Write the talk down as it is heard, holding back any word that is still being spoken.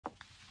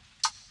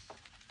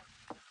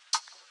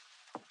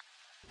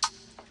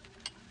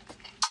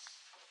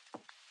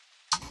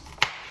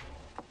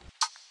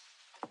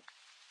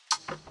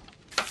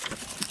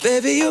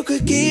Baby, you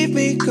could keep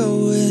me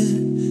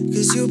going,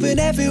 'cause you've been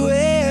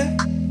everywhere.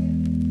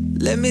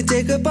 Let me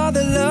take up all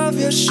the love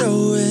you're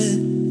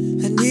showing.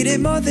 I need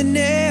it more than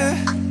air.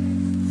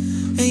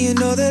 And you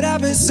know that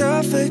I've been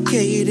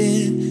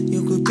suffocating.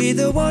 You could be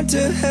the one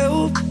to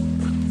help,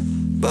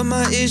 but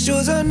my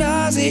issues are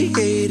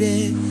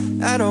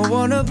nauseating. I don't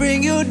wanna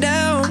bring you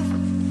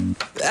down.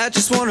 I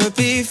just wanna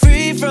be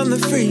free from the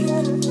freak.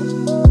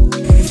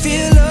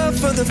 Feel love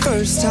for the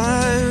first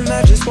time.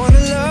 I just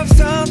wanna love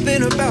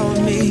something about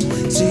me.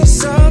 See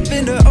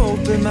something to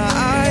open my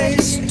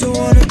eyes. Don't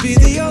wanna be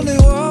the only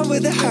one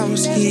with the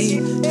house key.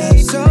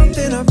 Have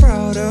something I'm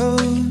proud of.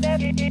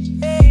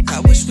 I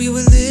wish we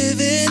were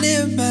living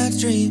in my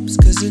dreams,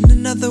 'cause in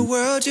another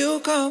world you'll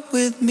come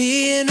with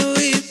me and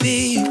we'd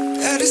be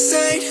out of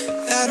sight,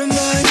 out of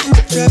mind.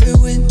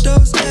 Driving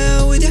windows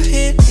down with your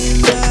hand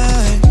in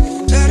mine.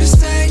 Out of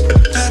sight,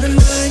 out of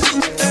mind,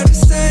 out of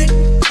sight,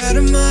 out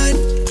of mind,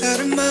 out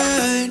of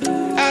mind,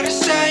 out of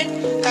sight,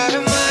 out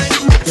of mind.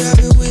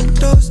 Driving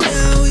windows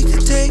down, we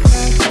could take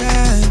our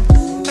time.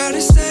 Out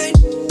of sight,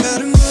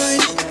 out of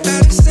mind,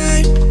 out of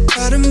sight,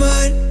 out of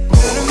mind,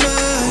 out of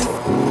mind,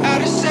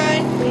 out of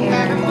sight,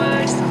 out of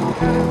mind.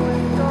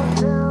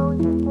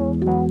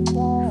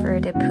 For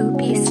the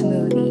poopy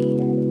smoothie.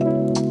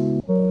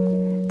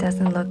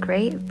 Doesn't look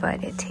great,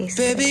 but it tastes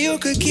good. Baby, you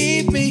could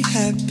keep me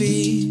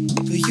happy,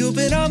 but you've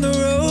been on the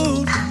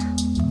road.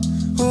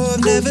 Oh,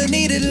 I've never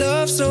needed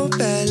love so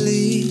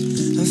badly.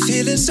 I'm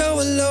feeling so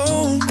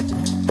alone.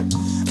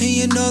 And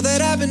you know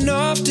that I've been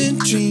often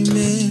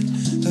dreaming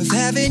of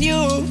having you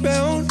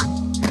around.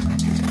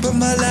 But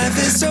my life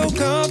is so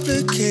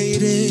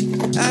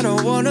complicated. I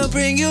don't wanna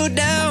bring you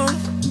down.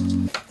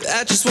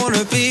 I just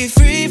wanna be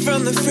free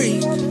from the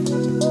freak.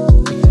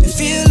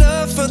 Feel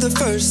love for the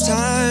first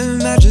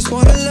time. I just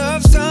wanna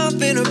love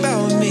something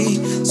about me.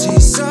 See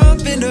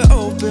something to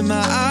open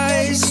my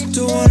eyes.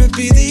 Don't wanna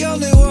be the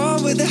only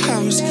one with the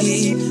house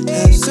key.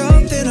 Have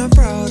something I'm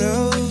proud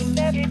of.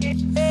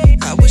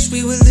 I wish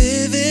we were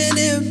living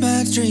in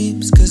my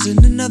dreams, 'cause in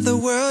another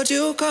world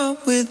you'll come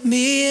with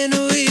me and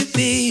we'd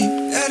be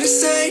out of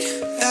sight,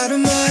 out of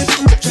mind.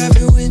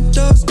 Driving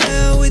windows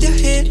down with your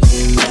hand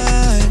in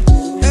mine.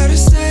 Out of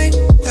sight,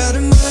 out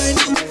of mind.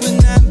 When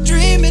I'm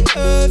dreaming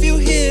of you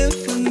here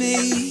for me.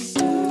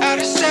 Out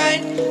of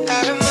sight,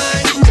 out of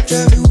mind.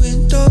 Driving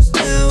windows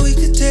down, we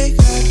could take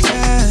our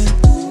time.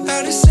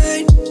 Out of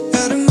sight,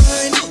 out of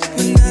mind.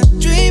 When I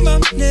dream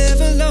I'm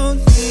never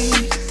lonely.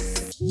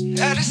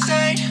 Out of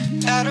sight,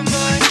 out of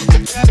mind.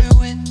 Driving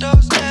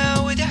windows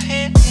down with your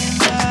hand in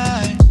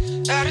mine.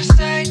 Out of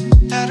sight,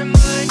 out of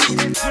mind.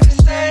 Out of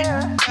sight,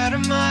 out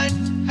of mind.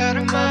 Out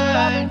of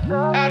mind.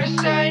 Out of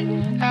sight,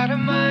 out of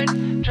mind.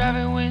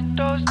 Driving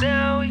windows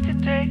down, we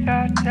could take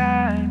our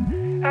time.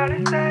 Out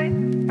of sight,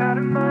 out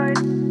of mind.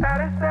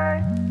 Out of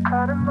sight,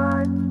 out of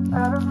mind.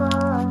 Out of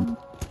mind.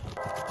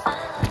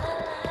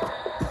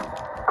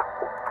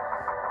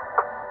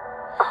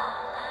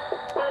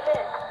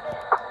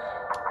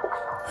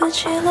 Would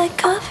you like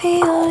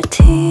coffee or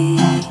tea?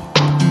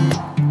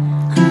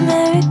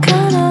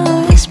 Americano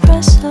or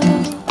espresso?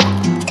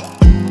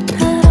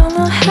 I don't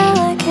know how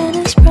I can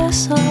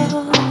espresso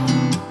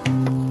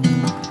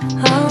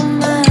all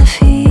my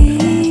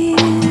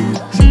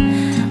feels.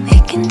 We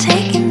can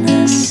take in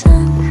the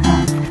sun.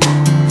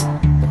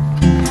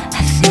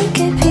 I think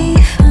it'd be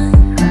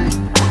fun,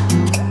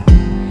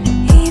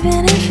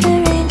 even if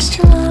it rains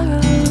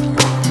tomorrow.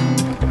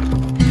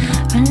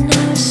 When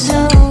I was so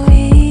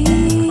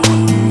weak.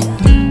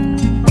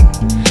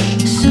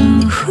 So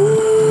who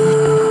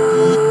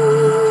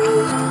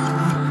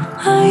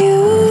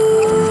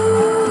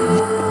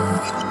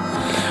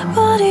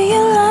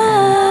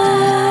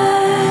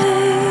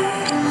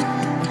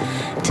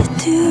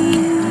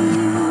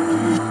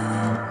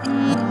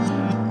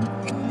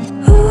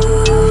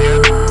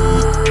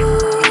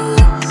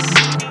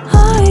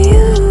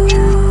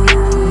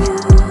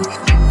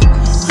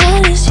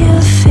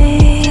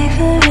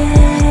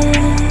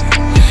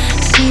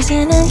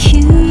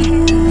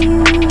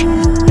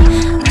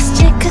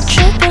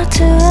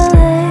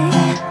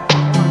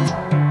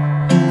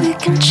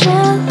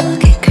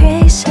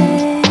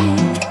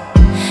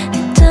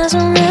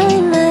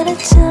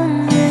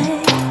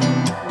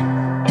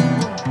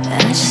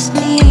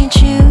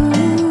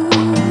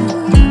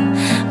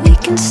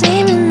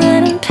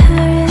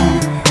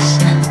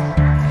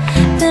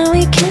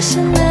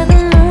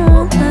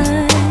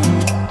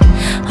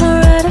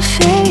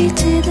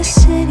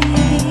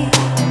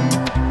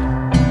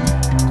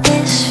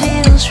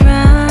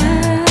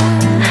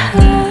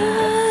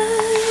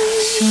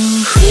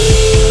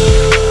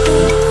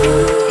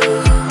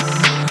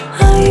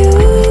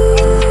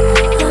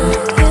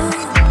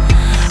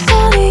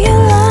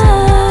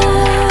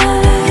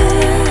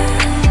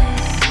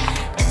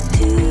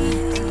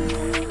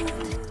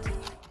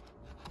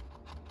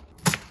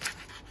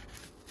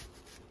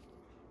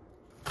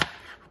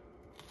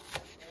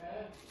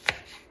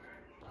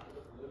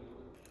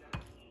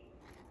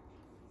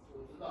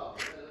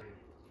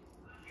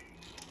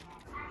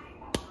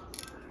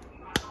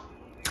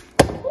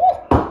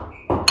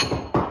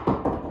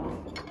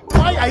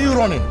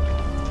running?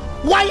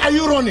 Why are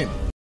you running?